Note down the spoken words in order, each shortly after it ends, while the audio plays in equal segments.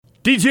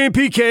DJ and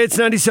PK, it's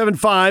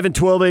 97.5 and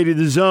 1280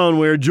 The Zone.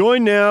 We're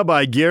joined now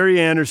by Gary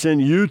Andersen,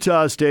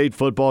 Utah State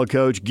football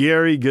coach.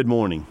 Gary, good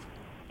morning.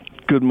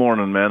 Good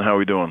morning, man. How are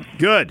we doing?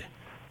 Good.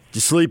 Did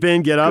you sleep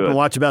in, get up, Good. and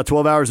watch about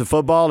 12 hours of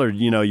football, or,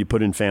 you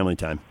put in family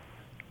time?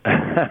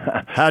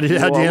 How'd you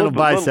handle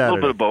by Saturday? A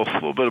little bit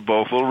of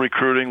both. A little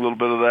recruiting, a little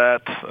bit of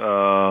that.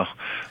 A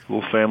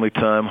little family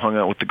time, hung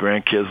out with the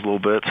grandkids a little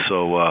bit,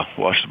 so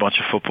watched a bunch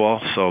of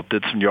football. So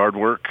did some yard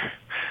work.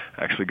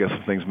 Actually got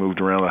some things moved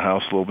around the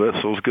house a little bit,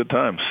 so it was good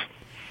times.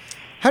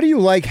 How do you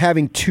like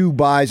having 2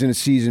 byes in a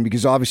season?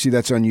 Because obviously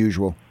that's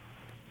unusual.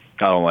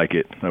 I don't like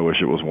it. I wish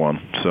it was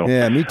one. So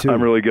yeah, me too.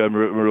 I'm really good. I'm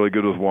really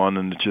good with one,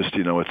 and it's just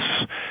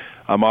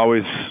I've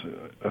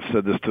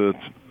said this to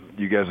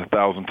you guys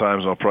 1,000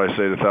 times, and I'll probably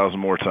say it 1,000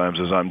 more times,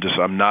 is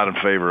I'm not in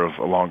favor of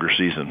a longer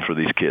season for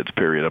these kids,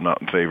 period. I'm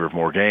not in favor of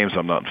more games.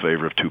 I'm not in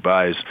favor of 2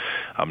 byes.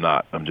 I'm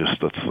not. I'm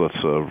just, let's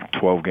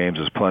 12 games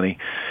is plenty,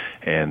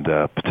 and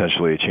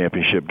potentially a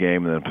championship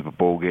game, and then a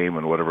bowl game,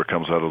 and whatever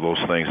comes out of those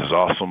things is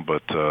awesome,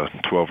 but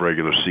 12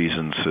 regular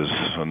seasons is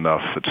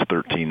enough. It's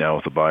 13 now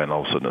with the bye, and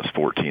all of a sudden it's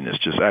 14. It's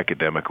just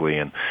academically,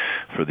 and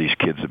for these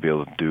kids to be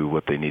able to do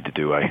what they need to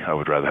do, I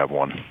would rather have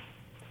one.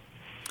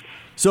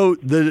 So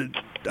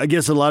I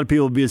guess a lot of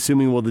people will be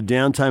assuming, well, the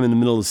downtime in the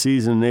middle of the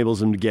season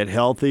enables them to get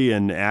healthy,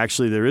 and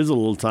actually there is a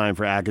little time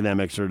for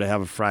academics or to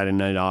have a Friday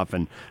night off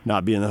and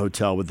not be in the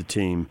hotel with the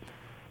team.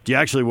 Do you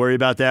actually worry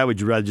about that?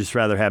 Would you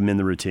rather have them in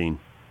the routine?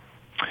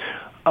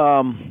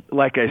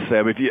 Like I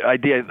said,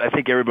 I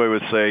think everybody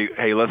would say,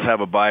 hey, let's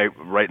have a bye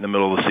right in the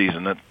middle of the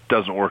season. That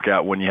doesn't work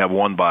out when you have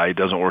 1 bye. It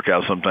doesn't work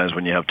out sometimes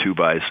when you have 2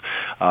 byes.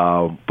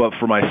 But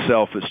for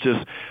myself, it's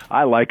just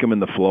I like them in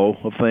the flow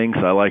of things.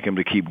 I like them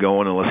to keep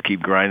going, and let's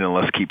keep grinding, and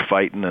let's keep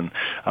fighting. And,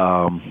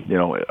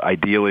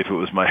 ideally if it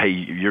was hey,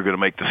 you're going to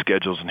make the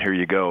schedules, and here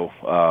you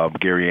go,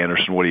 Gary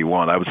Andersen, what do you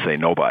want? I would say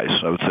no byes.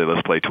 I would say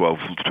let's play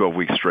 12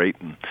 weeks straight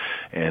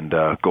and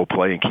go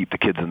play and keep the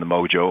kids in the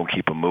mojo and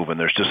keep them moving.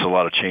 There's just a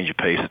lot of change of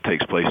pace that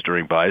takes place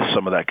during byes.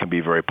 Some of that can be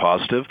very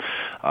positive,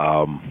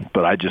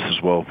 but I just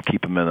as well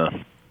keep them in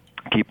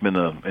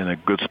a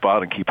good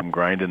spot and keep them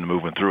grinding and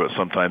moving through it.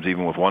 Sometimes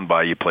even with 1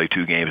 bye, you play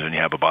 2 games and you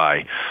have a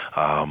bye.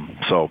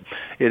 So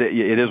it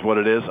is what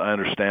it is. I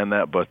understand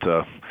that, but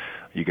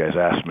you guys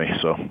asked me,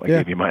 so I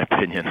gave you my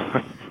opinion.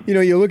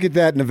 You look at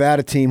that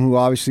Nevada team, who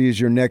obviously is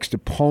your next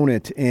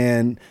opponent,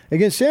 and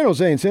against San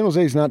Jose, and San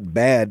Jose is not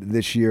bad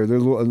this year. They're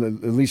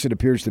at least it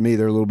appears to me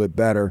they're a little bit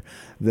better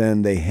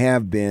than they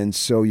have been.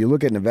 So you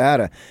look at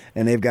Nevada,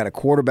 and they've got a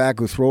quarterback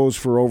who throws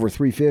for over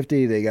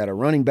 350. They got a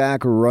running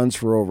back who runs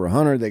for over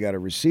 100. They got a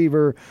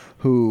receiver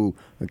who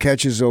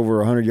catches over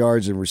 100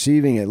 yards in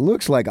receiving. It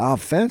looks like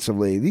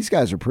offensively these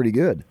guys are pretty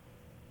good.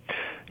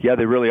 Yeah,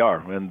 they really are,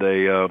 and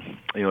they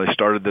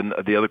started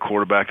the other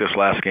quarterback this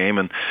last game,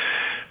 and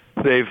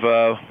they've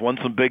won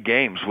some big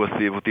games with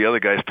the other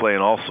guys playing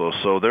also.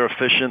 So they're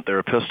efficient. They're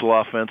a pistol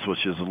offense,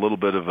 which is a little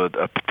bit of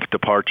a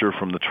departure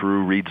from the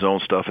true read zone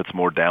stuff. It's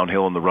more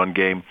downhill in the run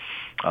game.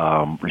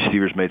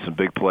 Receivers made some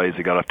big plays.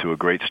 They got off to a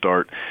great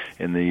start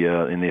in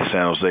the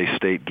San Jose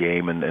State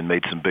game and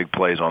made some big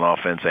plays on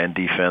offense and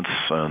defense.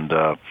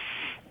 And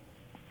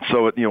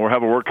so, we're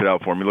having work cut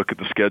out for them. You look at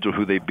the schedule,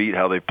 who they beat,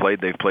 how they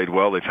played. They've played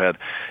well. They've had,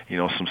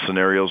 some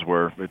scenarios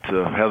where it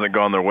hasn't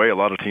gone their way. A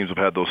lot of teams have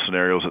had those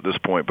scenarios at this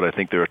point, but I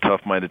think they're a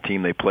tough-minded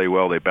team. They play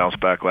well. They bounced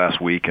back last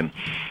week and,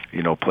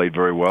 played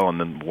very well and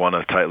then won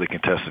a tightly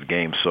contested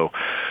game. So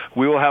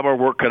we will have our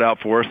work cut out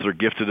for us. They're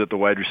gifted at the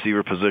wide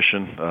receiver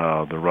position.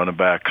 The running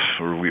backs,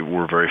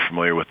 we're very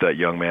familiar with that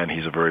young man.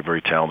 He's a very,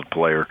 very talented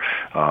player,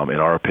 in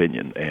our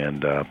opinion.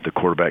 And the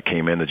quarterback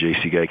came in, the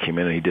JC guy came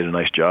in, and he did a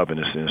nice job in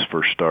his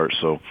first start.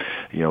 So,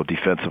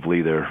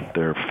 defensively,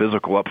 they're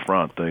physical up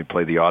front. They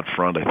play the odd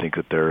front. I think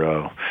that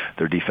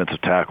their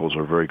defensive tackles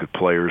are very good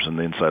players, and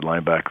the inside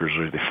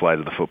linebackers, they fly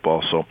to the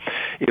football. So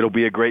it'll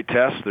be a great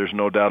test. There's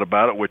no doubt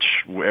about it, which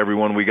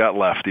everyone we got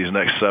left, these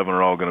next 7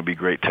 are all going to be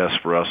great tests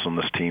for us on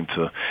this team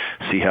to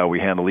see how we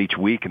handle each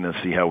week and then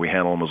see how we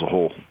handle them as a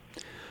whole.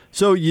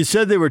 So you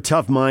said they were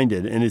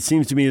tough-minded, and it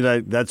seems to me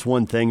that that's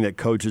one thing that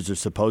coaches are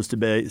supposed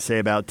to say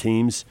about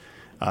teams.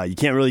 You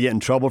can't really get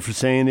in trouble for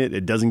saying it.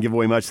 It doesn't give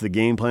away much of the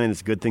game plan.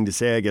 It's a good thing to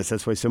say. I guess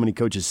that's why so many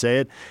coaches say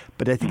it.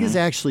 But I think it's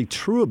actually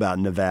true about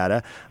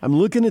Nevada. I'm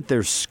looking at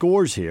their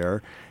scores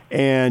here,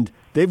 and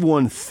they've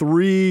won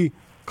 3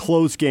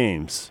 close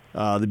games.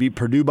 They beat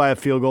Purdue by a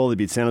field goal. They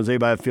beat San Jose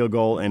by a field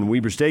goal, and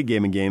Weber State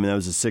gave a game, and that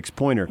was a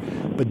 6-pointer.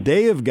 But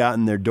they have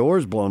gotten their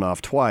doors blown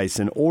off twice.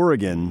 In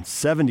Oregon,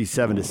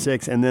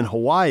 77-6, and then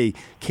Hawaii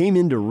came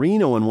into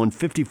Reno and won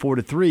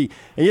 54-3,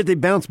 and yet they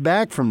bounced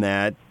back from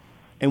that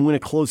and win a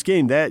close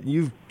game. That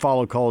you've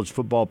followed college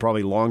football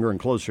probably longer and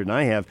closer than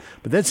I have,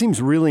 but that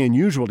seems really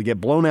unusual to get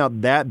blown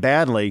out that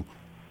badly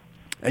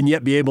and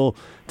yet be able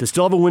to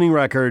still have a winning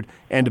record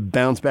and to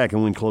bounce back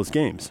and win close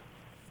games.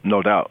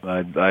 No doubt.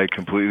 I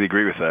completely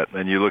agree with that.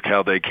 And you look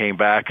how they came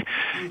back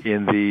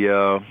in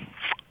the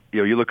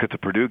you look at the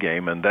Purdue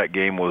game, and that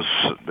game was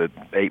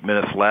 8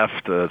 minutes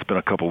left. It's been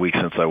a couple of weeks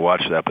since I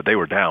watched that, but they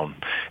were down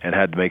and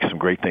had to make some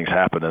great things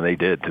happen, and they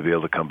did, to be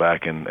able to come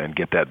back and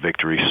get that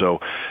victory. So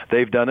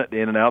they've done it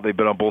in and out. They've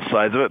been on both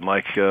sides of it, and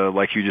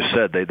like you just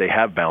said, they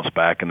have bounced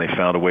back, and they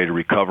found a way to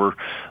recover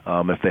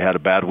if they had a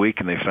bad week,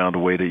 and they found a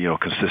way to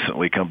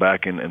consistently come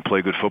back and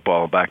play good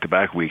football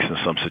back-to-back weeks in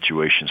some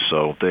situations.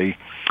 So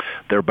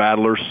they're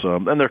battlers,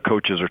 and their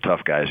coaches are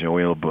tough guys.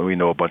 We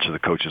know a bunch of the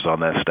coaches on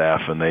that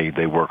staff, and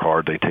they work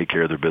hard. They take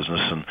care of their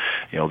business, and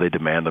they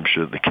demand, I'm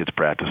sure, that the kids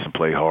practice and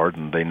play hard,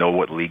 and they know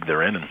what league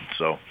they're in. And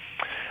so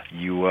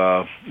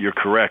you're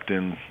correct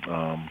in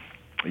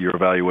your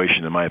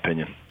evaluation, in my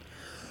opinion.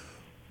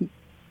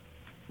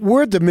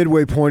 We're at the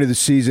midway point of the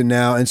season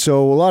now, and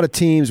so a lot of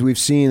teams we've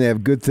seen, they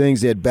have good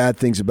things, they had bad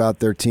things about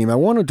their team. I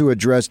wanted to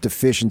address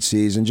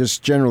deficiencies, and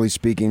just generally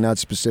speaking, not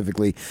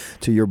specifically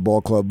to your ball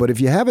club, but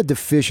if you have a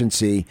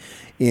deficiency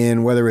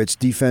in whether it's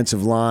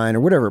defensive line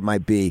or whatever it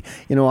might be,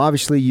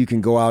 obviously you can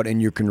go out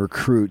and you can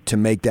recruit to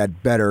make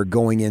that better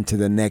going into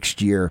the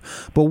next year.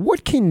 But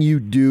what can you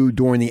do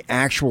during the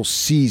actual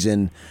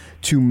season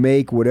to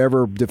make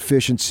whatever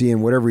deficiency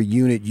in whatever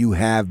unit you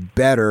have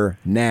better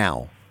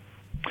now?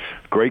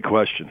 Great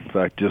question. In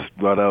fact, just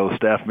got out of the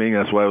staff meeting.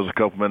 That's why I was a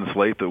couple minutes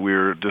late, that we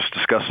were just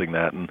discussing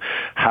that. And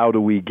how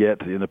do we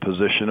get in a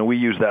position, and we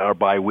use that our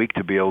bye week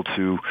to be able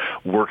to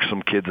work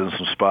some kids in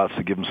some spots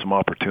to give them some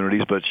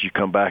opportunities. But you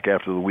come back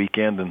after the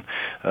weekend and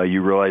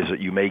you realize that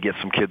you may get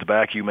some kids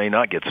back, you may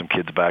not get some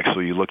kids back, so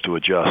you look to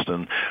adjust.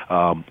 And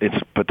it's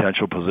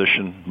potential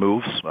position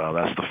moves.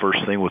 That's the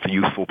first thing with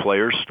youthful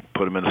players, to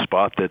put them in a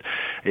spot that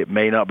it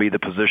may not be the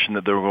position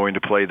that they're going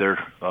to play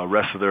their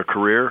rest of their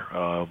career,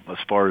 as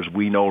far as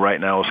we know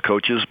right now as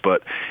coaches,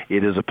 but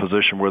it is a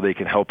position where they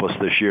can help us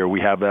this year.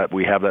 We have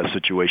that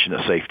situation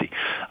at safety,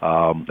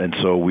 and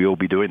so we'll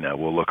be doing that.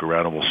 We'll look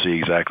around and we'll see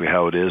exactly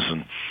how it is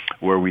and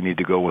where we need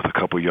to go with a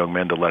couple of young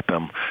men to let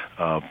them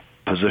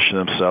position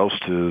themselves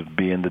to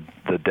be in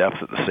the depth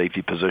at the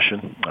safety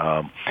position.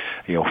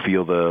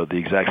 Feel the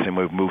exact same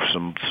way. Move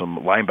some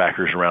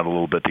linebackers around a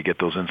little bit to get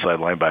those inside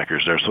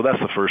linebackers there. So that's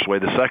the first way.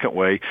 The second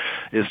way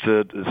is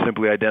to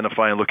simply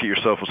identify and look at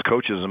yourself as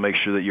coaches and make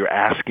sure that you're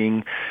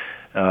asking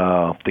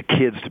the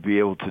kids to be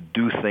able to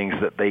do things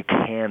that they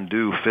can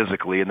do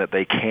physically and that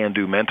they can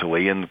do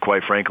mentally, and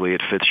quite frankly,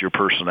 it fits your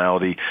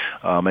personality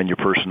and your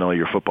personnel of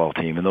your football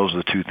team. And those are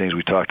the two things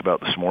we talked about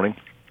this morning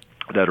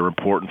that are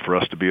important for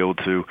us to be able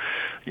to,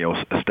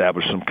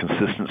 establish some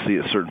consistency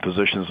at certain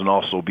positions and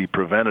also be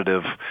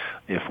preventative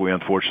if we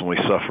unfortunately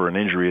suffer an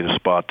injury at a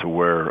spot to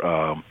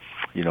where,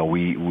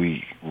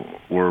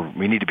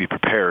 we need to be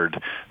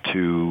prepared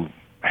to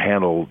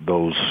handle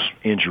those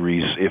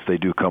injuries if they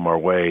do come our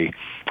way,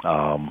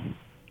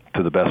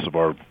 to the best of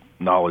our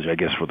knowledge, I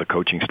guess, for the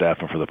coaching staff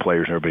and for the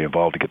players and everybody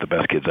involved to get the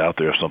best kids out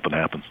there if something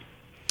happens.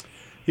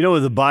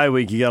 With the bye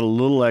week, you got a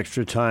little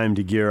extra time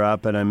to gear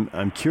up, and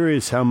I'm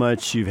curious how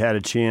much you've had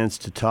a chance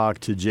to talk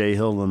to Jay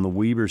Hill and the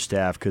Weber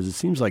staff, because it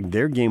seems like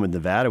their game with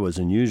Nevada was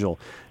unusual.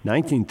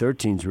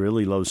 19-13 is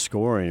really low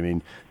scoring. I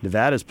mean,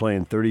 Nevada's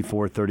playing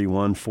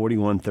 34-31,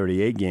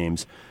 41-38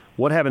 games.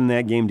 What happened in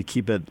that game to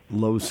keep it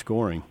low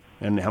scoring,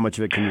 and how much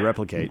of it can you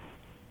replicate?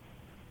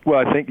 Well,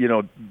 I think,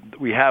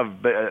 we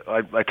have,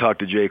 I talked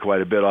to Jay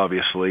quite a bit,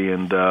 obviously,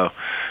 and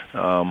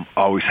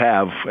always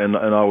have and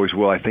always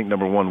will. I think,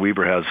 number one,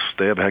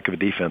 they have a heck of a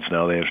defense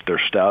now.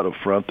 They're stout up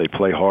front. They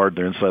play hard.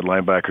 Their inside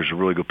linebackers are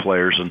really good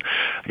players, and,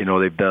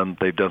 they've done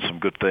some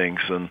good things.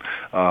 And,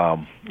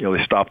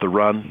 they stopped the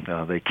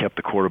run. They kept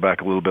the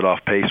quarterback a little bit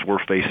off pace.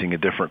 We're facing a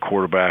different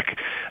quarterback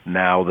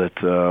now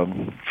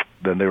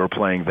than they were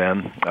playing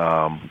then.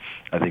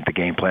 I think the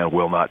game plan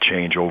will not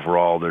change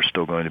overall. They're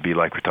still going to be,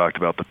 like we talked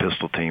about, the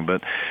pistol team.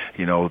 But,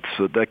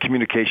 that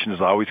communication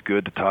is always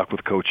good to talk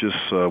with coaches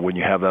when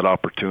you have that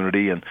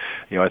opportunity. And,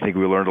 I think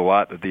we learned a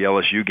lot at the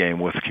LSU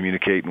game with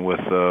communicating with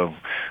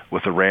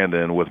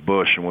Aranda and with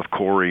Bush and with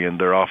Corey and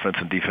their offense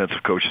and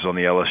defensive coaches on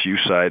the LSU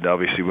side.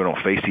 Obviously, we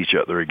don't face each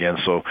other again.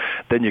 So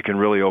then you can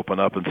really open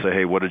up and say,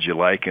 hey, what did you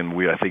like? And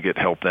I think it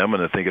helped them,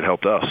 and I think it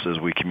helped us as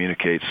we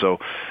communicate. So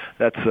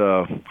that's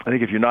I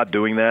think if you're not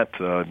doing that,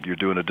 you're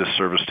doing a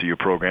disservice to your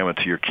program and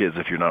to your kids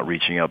if you're not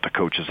reaching out to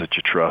coaches that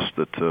you trust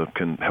that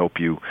can help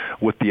you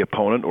with the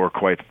opponent, or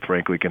quite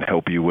frankly can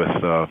help you with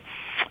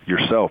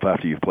yourself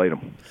after you've played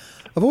them.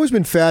 I've always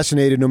been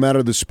fascinated, no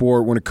matter the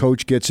sport, when a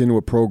coach gets into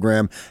a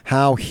program,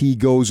 how he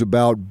goes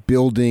about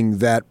building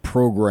that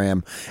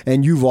program.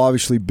 And you've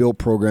obviously built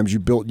programs. You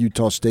built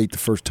Utah State the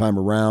first time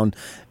around.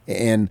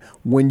 And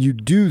when you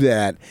do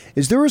that,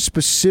 is there a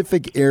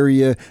specific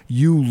area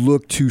you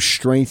look to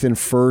strengthen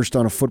first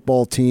on a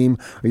football team,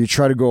 or you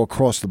try to go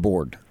across the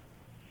board?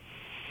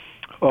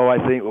 Oh,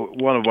 I think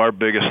one of our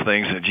biggest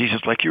things, and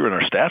Jesus, like you were in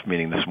our staff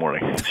meeting this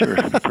morning. You're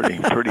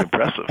pretty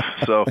impressive.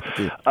 So,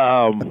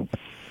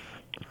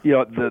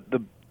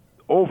 the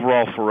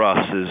overall for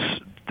us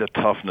is the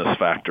toughness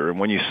factor. And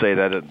when you say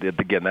that,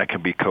 again, that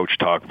can be coach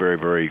talk very,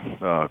 very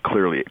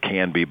clearly. It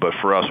can be. But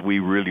for us, we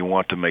really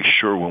want to make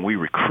sure when we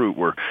recruit,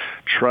 we're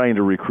trying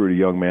to recruit a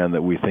young man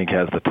that we think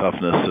has the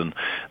toughness and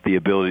the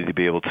ability to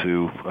be able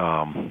to,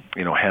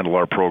 handle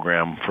our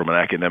program from an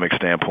academic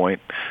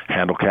standpoint,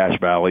 handle Cache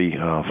Valley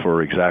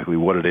for exactly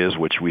what it is,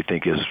 which we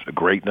think is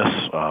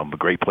greatness, a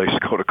great place to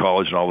go to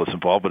college and all that's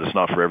involved, but it's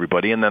not for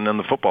everybody. And then on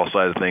the football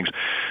side of things,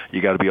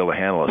 you got to be able to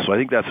handle it. So I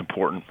think that's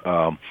important.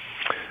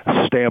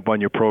 Stamp on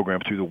your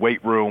program through the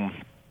weight room,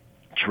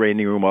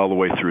 training room, all the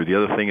way through.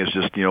 The other thing is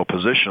just,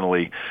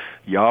 positionally,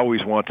 you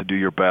always want to do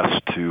your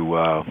best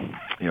to,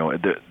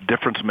 the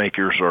difference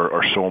makers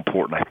are so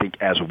important. I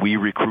think as we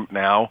recruit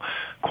now,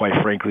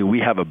 quite frankly, we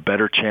have a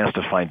better chance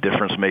to find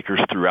difference makers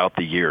throughout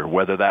the year,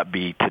 whether that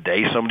be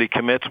today somebody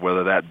commits,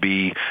 whether that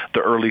be the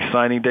early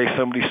signing day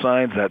somebody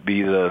signs, that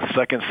be the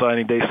second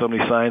signing day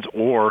somebody signs,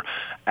 or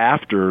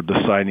after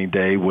the signing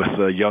day with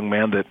a young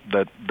man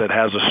that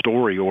has a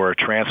story or a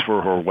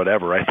transfer or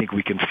whatever. I think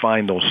we can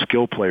find those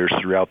skill players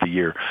throughout the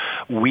year.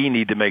 We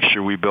need to make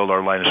sure we build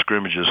our line of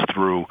scrimmages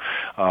through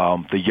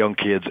the young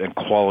kids and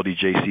quality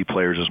JC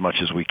players as much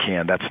as we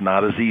can. That's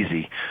not as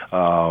easy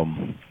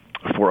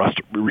for us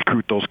to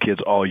recruit those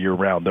kids all year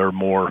round. They're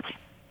more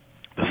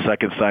the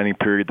second signing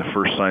period, the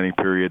first signing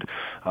period,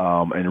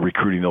 and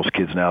recruiting those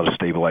kids now to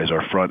stabilize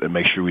our front and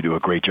make sure we do a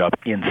great job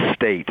in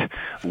state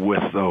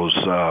with those,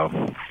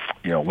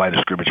 line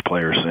of scrimmage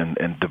players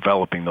and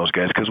developing those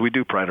guys, because we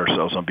do pride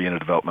ourselves on being a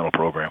developmental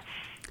program.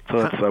 So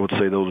I would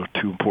say those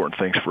are two important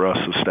things for us,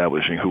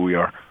 establishing who we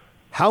are.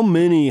 How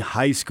many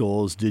high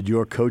schools did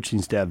your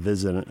coaching staff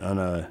visit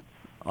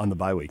on the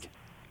bye week?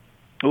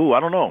 Oh,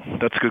 I don't know.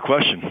 That's a good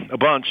question. A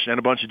bunch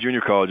of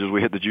junior colleges. We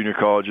hit the junior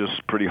colleges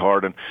pretty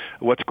hard. And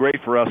what's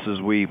great for us is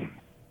the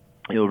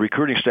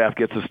recruiting staff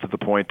gets us to the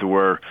point to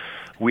where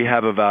we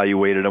have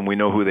evaluated them. We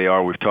know who they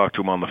are. We've talked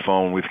to them on the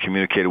phone. We've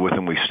communicated with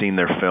them. We've seen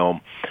their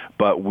film.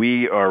 But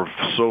we are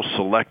so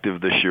selective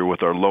this year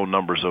with our low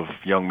numbers of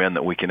young men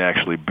that we can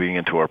actually bring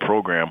into our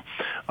program.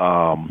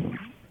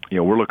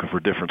 We're looking for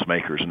difference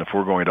makers, and if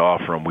we're going to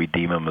offer them, we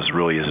deem them as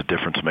a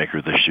difference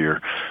maker this year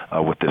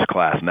with this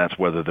class, and that's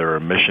whether they're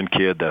a mission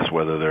kid, that's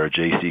whether they're a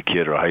JC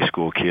kid or a high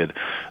school kid.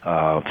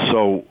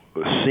 So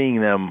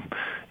seeing them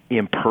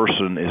in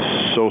person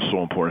is so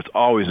important. It's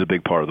always a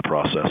big part of the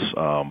process,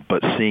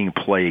 but seeing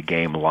play a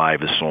game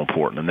live is so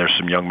important. And there's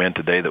some young men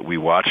today that we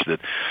watched that,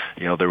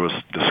 there was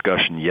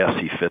discussion, yes,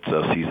 he fits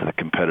us, he's the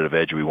competitive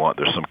edge we want.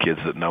 There's some kids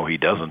that no, he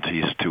doesn't.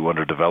 He's too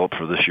underdeveloped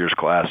for this year's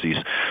class.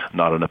 He's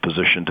not in a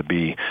position to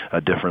be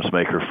a difference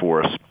maker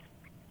for us,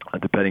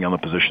 depending on the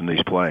position that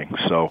he's playing.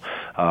 So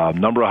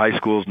number of high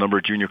schools, number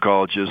of junior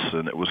colleges,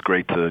 and it was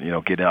great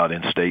to get out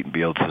in state and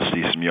be able to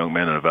see some young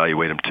men and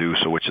evaluate them too,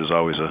 so which is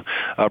always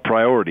a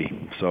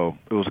priority. So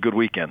it was a good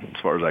weekend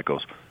as far as that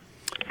goes.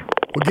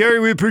 Well, Gary,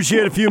 we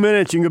appreciate a few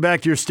minutes. You can go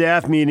back to your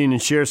staff meeting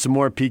and share some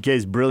more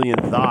PK's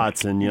brilliant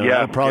thoughts. And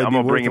that'll probably I'm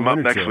going to bring him up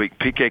next week.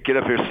 PK, get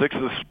up here 6.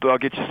 I'll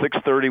get you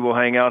 6:30. We'll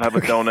hang out, have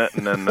a donut,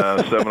 and then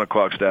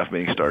 7:00 staff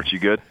meeting starts. You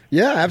good?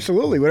 Yeah,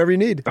 absolutely. Whatever you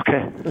need.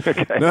 Okay.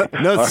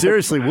 No,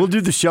 seriously, we'll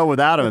do the show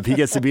without him. If he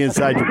gets to be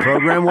inside your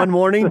program one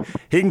morning,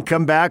 he can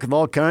come back with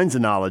all kinds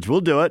of knowledge.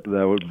 We'll do it.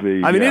 That would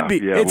be. I mean,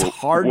 it's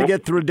hard to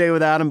get through a day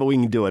without him, but we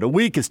can do it. A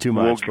week is too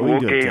much. We'll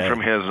gain from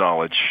his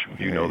knowledge.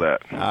 You know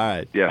that. All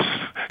right. Yes.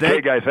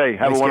 Okay, guys. Hey,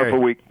 have a wonderful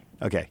week.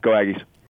 Okay. Go Aggies.